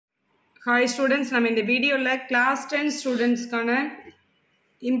Hi students, நம்ம இந்த வீடியோல class 10 students கான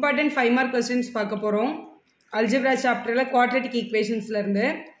important 5 mark questions பார்க்க போறோம். Algebra chapterல quadratic equationsல இருந்து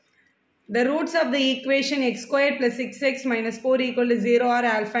the roots of the equation x squared plus 6x minus 4 equal to 0 are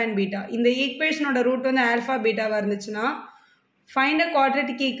alpha and beta. இந்த equation ஓட root வந்து alpha beta வா இருந்துச்சுனா find a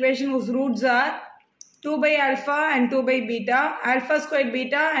quadratic equation whose roots are 2 by alpha and 2 by beta, alpha squared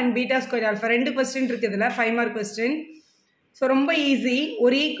beta and beta squared alpha. ரெண்டு question இருக்குதுல 5 mark question. So ரொம்ப easy.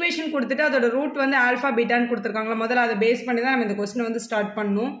 ஒரு equation கொடுத்துட்டு அதோட ரூட் வந்து ஆல்ஃபா பீட்டான்னு கொடுத்துருக்காங்களா, முதல்ல அதை பேஸ் பண்ணி தான் நம்ம இந்த கொஸ்டினை வந்து ஸ்டார்ட்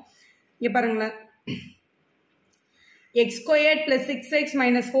பண்ணணும். இங்கே பாருங்களேன், X squared plus 6x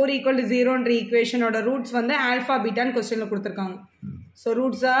minus 4 equal to 0ன்ற ஈக்குவேஷனோட roots வந்து ஆல்ஃபா பீட்டான்னு கொஸ்டினில் கொடுத்துருக்காங்க. So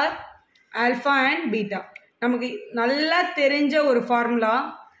roots R alpha and beta. நமக்கு நல்லா தெரிஞ்ச ஒரு formula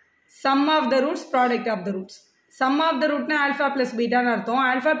some of the roots product of the roots. Some of the ரூட்னா alpha plus பீட்டான்னு அர்த்தம்.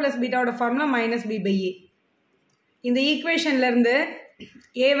 Alpha plus பீட்டாவோட formula minus B by ஏ. இந்த ஈக்குவேஷன்ல இருந்து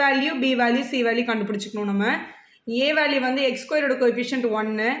a value b value c value கண்டுபிடிச்சுக்கணும். நம்ம a value வந்து x ஸ்கொயரோட கோஎஃபிஷியன்ட்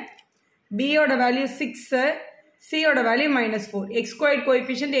 1, b ஓட value 6, c ஓட value -4. x squared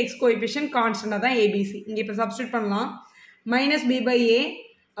coefficient x coefficient கான்ஸ்டன்டா தான் abc. இங்க இப்ப சப்ஸ்டிட்யூட் பண்ணலாம். -b by a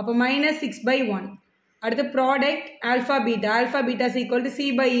அப்ப -6/1. அடுத்து product alpha beta. Alpha beta is equal to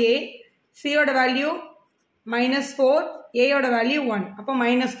c by a. c ஓட வேல்யூ -4, a ஓட வேல்யூ 1. அப்ப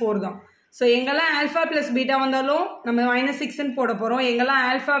 -4 தான். ஸோ எங்கெல்லாம் ஆல்ஃபா பிளஸ் பீட்டா வந்தாலும் நம்ம -6ன்னு போட போகிறோம். எங்கெல்லாம்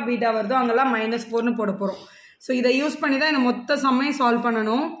ஆல்ஃபா பீட்டா வருதோ அங்கெல்லாம் -4ன்னு போட போகிறோம். ஸோ இதை யூஸ் பண்ணி தான் இந்த மொத்த சம்மையும் சால்வ்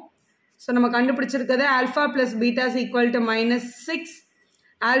பண்ணணும். ஸோ நம்ம கண்டுபிடிச்சிருக்கிறது alpha plus beta is equal to -6,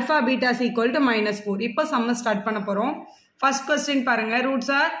 alpha beta is equal to -4. இப்போ சம்மை ஸ்டார்ட் பண்ண போகிறோம். ஃபர்ஸ்ட் கொஸ்டின் பாருங்க,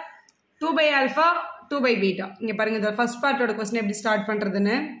 roots R 2 by alpha 2 by beta. இங்கே பாருங்க, இந்த ஃபர்ஸ்ட் பார்ட்டோட கொஸ்டின் எப்படி ஸ்டார்ட்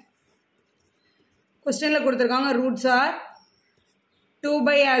பண்ணுறதுன்னு கொஸ்டினில் கொடுத்துருக்காங்க. Roots R 2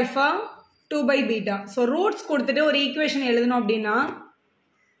 by alpha 2 by beta. So roots கொடுத்துட்டு ஒரு ஈக்குவேஷன் எழுதணும் அப்படின்னா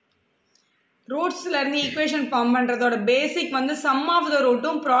ரூட்ஸ்ல இருந்து ஈக்குவேஷன் ஃபார்ம் பண்றதோட பேசிக் வந்து some of the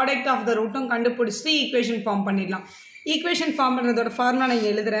ரூட்டும் product of the ரூட்டும் கண்டுபிடிச்சிட்டு ஈக்குவேஷன் ஃபார்ம் பண்ணிடலாம். ஈக்குவேஷன் ஃபார்ம் பண்றதோட ஃபார்முலா நான்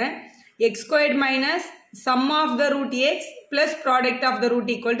எழுதுறேன். X squared minus some of the root X plus product of the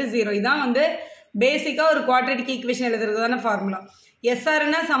root equal to 0. இதான் வந்து பேசிக்கா ஒரு quadratic equation எழுதுறதுதான formula.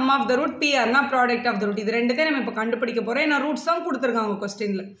 எஸ்ஆர்னா some of the root, பிஆர்னா product of the root. இது ரெண்டுத்தையும் நம்ம இப்போ கண்டுபிடிக்க போறோம். ஏன்னா ரூட்ஸ் தான் கொடுத்துருக்காங்க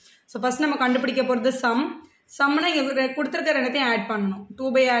கொஸ்டின்ல. ஸோ ஃபர்ஸ்ட் நம்ம கண்டுபிடிக்க போறது சம்னா இங்க கொடுத்துருக்க ரெண்டுத்தையும் ஆட் பண்ணணும். 2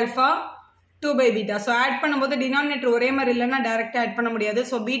 by alpha 2 by beta. So add பண்ணும்போது டினாமினேட்டர் ஒரே மாதிரி இல்லைன்னா டைரக்டா ஆட் பண்ண முடியாது.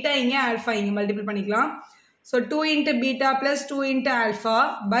 ஸோ பீட்டா இங்கே ஆல்ஃபா இங்கே மல்டிபிள் பண்ணிக்கலாம். So 2 into beta plus 2 into alpha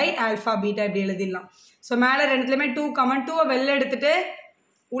by alpha beta இப்படி எழுதிடலாம். ஸோ மேலே ரெண்டுத்துலையுமே 2 காமன் 2 வெளில எடுத்துட்டு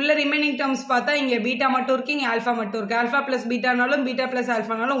உள்ள ரிமைனிங் டேர்ம்ஸ் பார்த்தா இங்கே பீட்டா மட்டும் இருக்கு, இங்கே ஆல்ஃபா மட்டும் இருக்கு. ஆல்ஃபா பிளஸ் பீட்டானாலும் பீட்டா பிளஸ்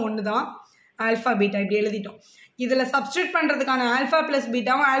ஆல்ஃபானாலும் ஒன்று தான். ஆல்ஃபா பீட்டா இப்படி எழுதிட்டோம். இதில் சப்ஸ்டியூட் பண்ணுறதுக்கான ஆல்ஃபா பிளஸ்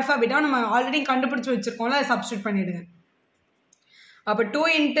பீட்டாவும் ஆல்ஃபா பீட்டாவும் நம்ம ஆல்ரெடி கண்டுபிடிச்சி வச்சிருக்கோம்ல, அதை சப்ஸ்டியூட் பண்ணிடுங்க. அப்போ 2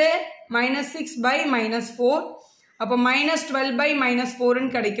 into -6 by -4 அப்போ -12 by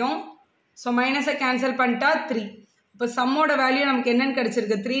 -4ன்னு கிடைக்கும். ஸோ மைனஸை கேன்சல் பண்ணிட்டா 3. இப்போ சம்மோட வேல்யூ நமக்கு என்னன்னு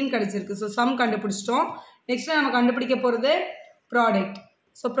கிடைச்சிருக்கு, 3ன்னு கிடைச்சிருக்கு. ஸோ சம் கண்டுபிடிச்சிட்டோம். நெக்ஸ்ட் நம்ம கண்டுபிடிக்க போகிறது ப்ராடக்ட்.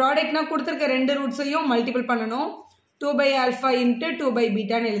 ஸோ ப்ராடக்ட்னா கொடுத்துருக்க ரெண்டு ரூட்ஸையும் மல்டிபிள் பண்ணணும். 2 by ஆல்ஃபா இன்ட்டு 2 by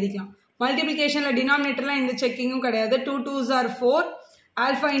பீட்டான்னு எழுதிக்கலாம். மல்டிபிளிகேஷனில் டினாமினேட்டர்லாம் எந்த செக்கிங்கும் கிடையாது. 2 2s are 4,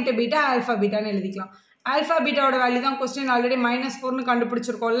 alpha into beta alpha பீட்டான்னு எழுதிக்கலாம். ஆல்ஃபா பீட்டாவோட வேல்யூ தான் கொஸ்டின் ஆல்ரெடி -4ன்னு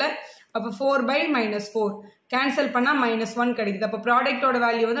கண்டுபிடிச்சிருக்கோம்ல. அப்போ 4 by -4 கேன்சல் பண்ணால் -1 கிடைக்குது. அப்போ ப்ராடக்டோட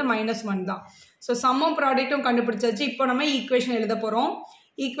வேல்யூ வந்து -1 தான். ஸோ சம்மும் ப்ராடக்ட்டும் கண்டுபிடிச்சாச்சு. இப்போ நம்ம ஈக்குவேஷன் எழுத போகிறோம்.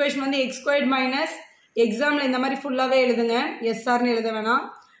 ஈக்குவேஷன் வந்து எக்ஸ் ஸ்கொயர்ட் மைனஸ், எக்ஸாமில் இந்த மாதிரி ஃபுல்லாகவே எழுதுங்க, எஸ்ஆர்னு எழுத வேணாம்.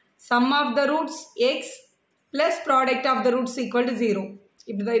 Some of the roots X plus product of the roots equal to 0.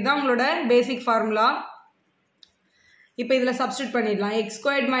 இப்படி இதுதான் உங்களோட பேசிக் ஃபார்முலா. இப்போ இதில் சப்ஸ்டியூட் பண்ணிடலாம். எக்ஸ்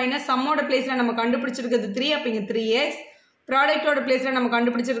ஸ்கொயர்ட் மைனஸ் சம்மோட பிளேஸில் நம்ம கண்டுபிடிச்சிருக்கிறது 3, அப்போ இங்கே 3x. ப்ராடக்டோட பிளேஸில் நம்ம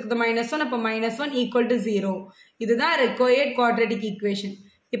கண்டுபிடிச்சிருக்கிறது -1, அப்போ -1 ஈக்குவல் டு 0. இதுதான் ரெக்வயர்ட் குவாட்ரேட்டிக் ஈக்குவேஷன்.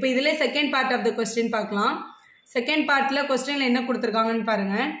 இப்போ இதில் second part of the question பார்க்கலாம். செகண்ட் பார்ட்டில் கொஸ்டினில் என்ன கொடுத்துருக்காங்கன்னு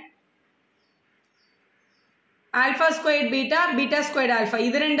பாருங்க. Alpha squared beta beta squared alpha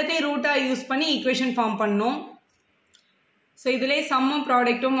இது ரெண்டத்தையும் ரூட்டா யூஸ் பண்ணி ஈக்குவேஷன் ஃபார்ம் பண்ணணும். ஸோ இதிலே சம்மும்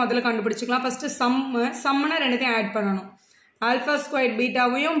ப்ராடக்ட்டும் முதல்ல கண்டுபிடிச்சிக்கலாம். ஃபர்ஸ்ட் சம்முனா ரெண்டுத்தையும் ஆட் பண்ணணும். Alpha squared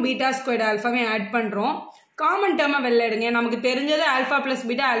பீட்டாவையும் beta squared ஆல்ஃபாவையும் add பண்ணுறோம். காமன் டேர்மாக வெளில எடுங்க. நமக்கு தெரிஞ்சது alpha plus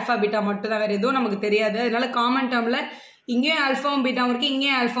beta alpha beta மட்டும் தான், வேறு எதுவும் நமக்கு தெரியாது. அதனால காமன் டேர்மில் இங்கேயும் ஆல்ஃபாவும் பீட்டாவும் இருக்குது,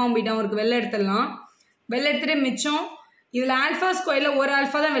 இங்கேயும் ஆல்ஃபாவும் பீட்டாவும் இருக்குது. வெளில எடுத்துடலாம். வெளில எடுத்துகிட்டு மிச்சம் இதில் ஆல்ஃபா ஸ்கொயரில் ஒரு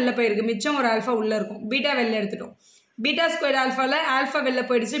ஆல்ஃபா தான் வெளில போயிருக்கு, மிச்சம் ஒரு ஆல்ஃபா உள்ளே இருக்கும். பீட்டா வெளில எடுத்துட்டோம். பீட்டா ஸ்கொயர் ஆல்ஃபாவில் ஆல்ஃபா வெளில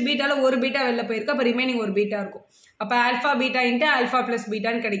போயிடுச்சு, பீட்டாவில் ஒரு பீட்டா வெளில போயிருக்கு. அப்போ ரிமைனிங் ஒரு பீட்டா இருக்கும். அப்போ alpha beta into alpha plus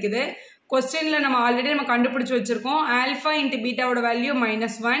பீட்டான்னு கிடைக்குது. கொஸ்டினில் நம்ம ஆல்ரெடி நம்ம கண்டுபிடிச்சி வச்சுருக்கோம். Alpha into பீட்டாவோட value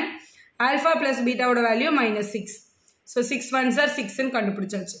 -1, alpha plus பீட்டாவோட value -6. So 6 1s are 6ன்னு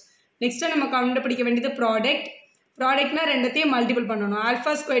கண்டுபிடிச்சாச்சு. நெக்ஸ்ட் நம்ம கண்டுபிடிக்க வேண்டியது ப்ராடக்ட். ப்ராடக்ட்னா ரெண்டத்தையும் மல்டிபிள் பண்ணணும்.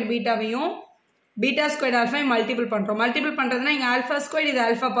 Alpha square பீட்டாவையும் beta square ஆல்ஃபாவையும் multiple பண்ணுறோம். மல்டிபிள் பண்ணுறதுனா இங்கே ஆல்ஃபா ஸ்கொயர் இது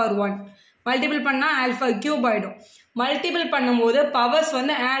ஆல்ஃபா பவர் 1 மல்டிபிள் பண்ணால் ஆல்ஃபா கியூப் ஆகிடும். மல்டிபிள் பண்ணும்போது பவர்ஸ்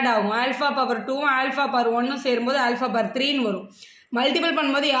வந்து ஆட் ஆகும். ஆல்ஃபா பவர் 2 ஆல்ஃபா பவர் 1 சேரும்போது ஆல்ஃபா பவர் 3 வரும். மல்டிபிள்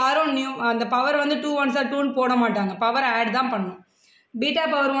பண்ணும்போது யாரும் அந்த பவர் வந்து 2 1s 2ன்னு போட மாட்டாங்க. பவர் ஆட் தான் பண்ணணும். Beta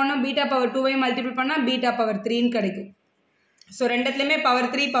power 1 beta power 2வையும் multiple பண்ணால் பீட்டா பவர் 3ன்னு கிடைக்கும். ஸோ ரெண்டுத்துலேயுமே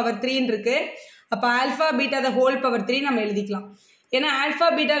பவர் 3 இருக்கு. அப்போ alpha beta the whole power 3 நம்ம எழுதிக்கலாம். ஏன்னா ஆல்ஃபா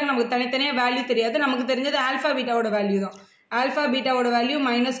பீட்டாக்கு நமக்கு தனித்தனியாக வேல்யூ தெரியாது. நமக்கு தெரிஞ்சது ஆல்ஃபா பீட்டாவோட வேல்யூ தான். ஆல்ஃபா பீட்டாவோட வேல்யூ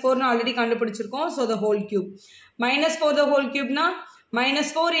 -4ன்னு ஆல்ரெடி கண்டுபிடிச்சிருக்கோம். So the whole cube -4 the whole கியூப்னா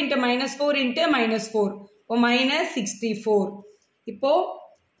 -4 × -4 × -4 இப்போ -64. இப்போ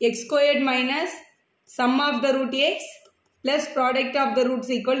X squared minus some of the root X plus product of the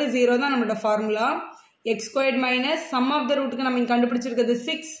roots equal to 0 தான் நம்மளோட formula. X squared minus some of the ரூட்டுக்கு நம்ம இங்கே கண்டுபிடிச்சிருக்கிறது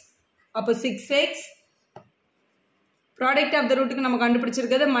 6. அப்போ 6x product of the ரூட்டுக்கு நம்ம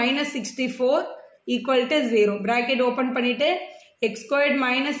கண்டுபிடிச்சிருக்கிறது -64 equal to 0. Bracket open பண்ணிட்டு X squared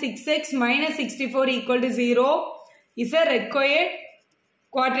minus 6x minus 64 equal to 0 is a required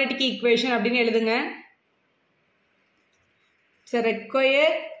quadratic equation அப்படின்னு எழுதுங்க. It's a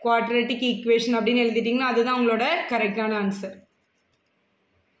required quadratic equation அப்படின்னு எழுதிட்டீங்கன்னா அதுதான் உங்களோட கரெக்டான ஆன்சர்.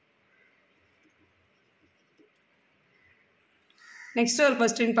 நெக்ஸ்ட் ஒரு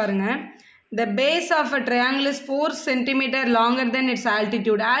கொஸ்டின் பாருங்க. The base of a triangle is 4 cm longer than its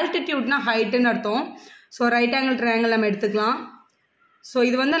altitude. Altitude na height ன்னு அர்த்தம். So right angle triangle நம்ம எடுத்துக்கலாம். So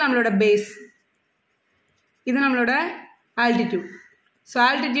இது வந்து நம்மளோட base. இது நம்மளோட altitude. So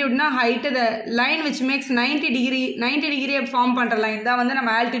altitude na height, the line which makes 90 degree form பண்ற line தான் வந்து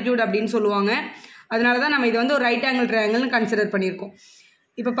நம்ம altitude அப்படின்னு சொல்லுவாங்க. அதனால தான் நம்ம இது வந்து ஒரு right angle triangle ன்னு கன்சிடர் பண்ணியிருக்கோம்.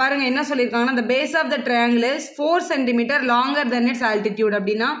 இப்போ பாருங்க என்ன சொல்லியிருக்காங்கன்னா the base of the triangle is 4 cm longer than its altitude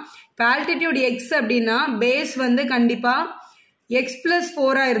அப்படின்னா இப்போ altitude x அப்படின்னா base வந்து கண்டிப்பா x plus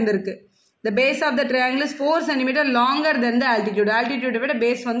 4 இருந்திருக்கு. The base of the triangle is 4 cm longer than the altitude. Altitude விட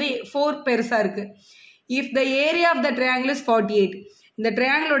base வந்து 4 பெருசா இருக்கு. If the area of the triangle is 48. இந்த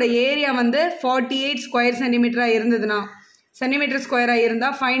triangleோட ஏரியா வந்து 48 ஸ்கொயர் சென்டிமீட்டரா இருந்ததுன்னா சென்டிமீட்டர் ஸ்கொயரா இருந்தா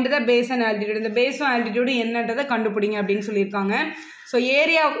find the base and altitude. இந்த பேஸும் ஆல்டிடியூடும் என்னன்றதை கண்டுபிடிங்க அப்படின்னு சொல்லியிருக்காங்க. ஸோ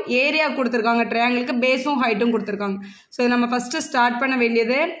ஏரியா கொடுத்துருக்காங்க ட்ரையாங்கிளுக்கு, பேஸும் ஹைட்டும் கொடுத்துருக்காங்க. ஸோ நம்ம ஃபஸ்ட்டு ஸ்டார்ட் பண்ண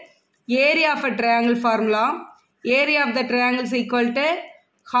வேண்டியது area of a triangle formula. Area of the triangle is equal to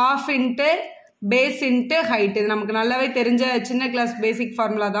half into base into height. இது நமக்கு நல்லாவே தெரிஞ்ச சின்ன கிளாஸ் பேசிக்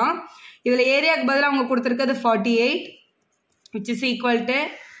ஃபார்முலா தான். இதில் ஏரியாவுக்கு பதிலாக அவங்க கொடுத்துருக்கிறது 48 which is equal to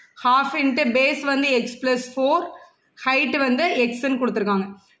half into base வந்து x plus 4 height வந்து xன்னு கொடுத்துருக்காங்க.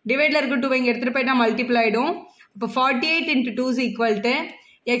 டிவைடில் இருக்க 2 இங்கே எடுத்துகிட்டு போயிட்டா மல்டிபிள் ஆகிடும். இப்போ 48 into 2 is equal to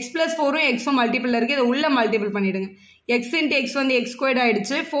x plus 4ம் xம் multiple இருக்குது. இதை உள்ள மல்டிபிள் பண்ணிவிடுங்க. x into x வந்து x ஸ்கொயர்ட்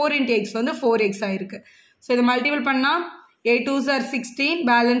ஆகிடுச்சு, 4 into x வந்து 4x ஆகிருக்கு. ஸோ இதை மல்டிபிள் பண்ணால் 8 2s are 16,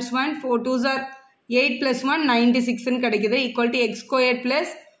 balance 1, 4 2s are 8 plus 1 96ன்னு கிடைக்குது. equal to x squared plus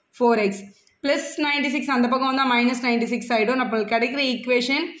 4x plus 96 அந்த பக்கம் வந்தால் minus 96 ஆகிடும். நம்மளுக்கு கிடைக்கிற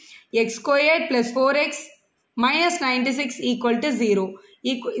equation x squared plus 4x minus 96 equal to 0.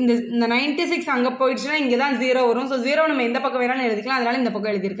 இந்த 96 அங்கே போயிடுச்சுன்னா இங்கே தான் 0 வரும். ஸோ 0 நம்ம எந்த பக்கம் வேணாலும் எழுதிக்கலாம், அதனால இந்த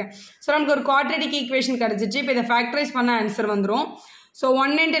பக்கம் எழுதியிருக்கேன். ஸோ நமக்கு ஒரு குவாட்ரேட்டிக் ஈக்குவேஷன் கிடச்சிச்சு. இப்போ இதை ஃபேக்டரைஸ் பண்ண ஆன்சர் வந்துடும். ஸோ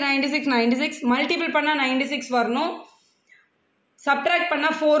 1 into 96 96, மல்டிபிள் பண்ணால் 96 வரணும், சப்ட்ராக்ட்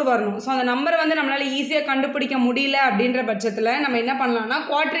பண்ணால் 4 வரணும். ஸோ அந்த நம்பரை வந்து நம்மளால் ஈஸியாக கண்டுபிடிக்க முடியல அப்படின்ற பட்சத்தில் நம்ம என்ன பண்ணலாம்னா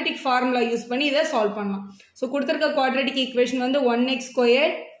குவாட்ரேட்டிக் ஃபார்முலா யூஸ் பண்ணி இதை சால்வ் பண்ணலாம். ஸோ கொடுத்துருக்க குவாட்ரேட்டிக் ஈக்குவேஷன் வந்து 1x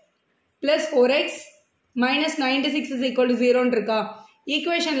squared plus 4x minus 96 is equal to 0ன்னு இருக்கா.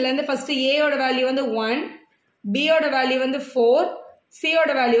 ஈக்குவேஷன்லேருந்து ஃபஸ்ட்டு ஏயோட வேல்யூ வந்து 1, பியோட வேல்யூ வந்து 4,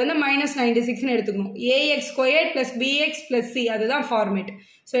 சியோட வேல்யூ வந்து -96ன்னு எடுத்துக்கணும். ax squared plus bx plus c அதுதான் ஃபார்மேட்.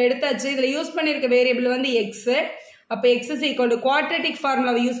 ஸோ எடுத்தாச்சு. இதில் யூஸ் பண்ணியிருக்க வேரியபிள் வந்து எக்ஸு. அப்போ x is equal to quadratic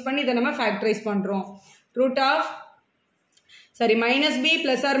ஃபார்முலாவை யூஸ் பண்ணி இதை நம்ம ஃபேக்டரைஸ் பண்ணுறோம். minus b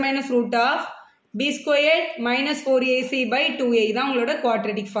plus or minus root of b squared minus 4ac by 2a தான் உங்களோட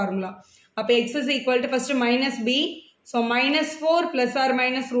குவாட்ரேட்டிக் ஃபார்முலா. அப்போ x is equal to first minus b. So -4 plus or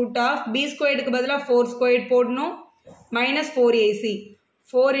minus root of b squaredக்கு பதிலாக 4 squared போடணும், minus 4ac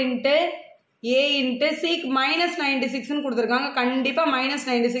 4 into a into c -96ன்னு கொடுத்துருக்காங்க. கண்டிப்பாக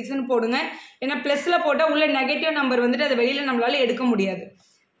 -96ன்னு போடுங்க. ஏன்னா ப்ளஸில் போட்டால் உள்ள நெகட்டிவ் நம்பர் வந்துட்டு அதை வெளியில் நம்மளால எடுக்க முடியாது.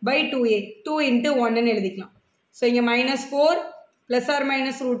 by 2a 2 into 1ன்னு எழுதிக்கலாம். ஸோ இங்கே -4 plus or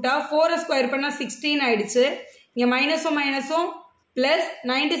minus root of 4 square பண்ணால் 16 ஆயிடுச்சு. இங்கே மைனஸும் ப்ளஸ்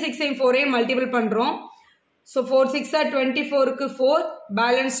 96ஐயும் 4ஐயும் மல்டிபிள் பண்ணுறோம். So 4 6 are 24க்கு 4,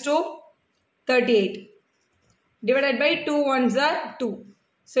 balance 2 38 divided by 2 1s are 2.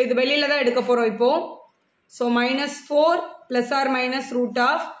 So இது வெளியில் தான் எடுக்க போகிறோம் இப்போது. So -4 plus or minus root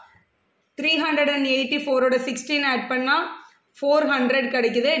of 384 ஓட 16 ஆட் பண்ணா 400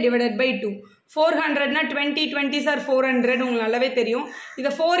 கிடைக்குது டிவைடட் பை 2. 400னா 20 20s are 400 உங்களுக்கு நல்லாவே தெரியும். இதை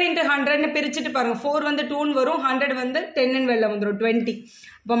 4 into 100ன்னு பிரிச்சுட்டு பாருங்க. 4 வந்து 2ன்னு வரும், 100 வந்து 10ன்னு வெளில வந்துடும் 20.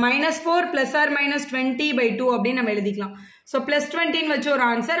 அப்போ -4 plus or minus 20 by 2 அப்படின்னு நம்ம எழுதிக்கலாம். ஸோ ப்ளஸ் 20ன்னு வச்சு ஒரு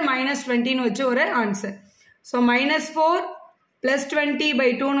ஆன்சர், -20ன்னு வச்சு ஒரு ஆன்சர். ஸோ -4 plus 20 by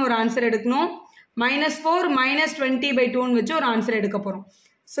 2ன்னு ஒரு ஆன்சர் எடுக்கணும். -4 minus 20 by 2ன்னு வச்சு ஒரு ஆன்சர் எடுக்க போகிறோம்.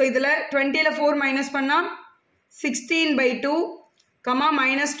 ஸோ இதில் 20ல் 4 மைனஸ் பண்ணால் 16 by 2,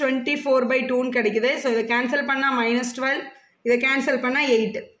 -24 by 2ன்னு கிடைக்குது. ஸோ இதை கேன்சல் பண்ணால் -12, இதை கேன்சல் பண்ணால்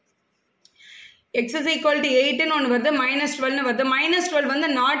 8. x is equal to 8ன்னு ஒன்று வருது, -12ன்னு வருது. -12 வந்து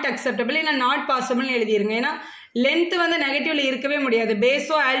நாட் அக்செப்டபிள், இல்லை நாட் பாசிபிள்னு எழுதிருங்க. ஏன்னா லென்த் வந்து நெகட்டிவ்ல இருக்கவே முடியாது.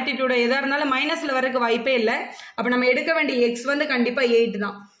 பேஸோ ஆல்டிடியூடோ எதாக இருந்தாலும் மைனஸில் வரதுக்கு வாய்ப்பே இல்லை. அப்போ நம்ம எடுக்க வேண்டிய x வந்து கண்டிப்பாக 8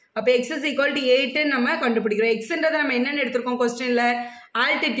 தான். அப்போ x is equal to 8ன்னு நம்ம கண்டுபிடிக்கிறோம். எக்ஸ்ன்றதை நம்ம என்னென்னு எடுத்திருக்கோம் கொஸ்டினில்?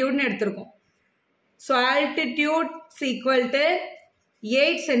 ஆல்டிடியூட்னு எடுத்திருக்கோம். So altitude is equal to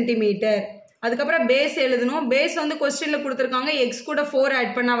 8 centimetre. அதுக்கப்புறம் பேஸ் எழுதணும். பேஸ் வந்து கொஸ்டினில் கொடுத்துருக்காங்க எக்ஸ் கூட 4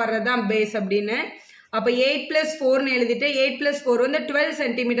 ஆட் பண்ணால் வர்றது தான் பேஸ் அப்படின்னு. அப்போ 8 + 4ன்னு எழுதிட்டு 8 + 4 வந்து 12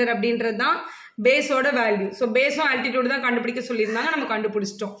 சென்டிமீட்டர் அப்படின்றது தான் பேஸோட வேல்யூ. ஸோ பேஸும் ஆல்டிடியூட் தான் கண்டுபிடிக்க சொல்லியிருந்தாங்க, நம்ம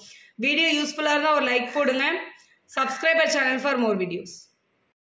கண்டுபிடிச்சிட்டோம். வீடியோ யூஸ்ஃபுல்லாக இருந்தால் ஒரு லைக் போடுங்க. Subscriber channel for more videos.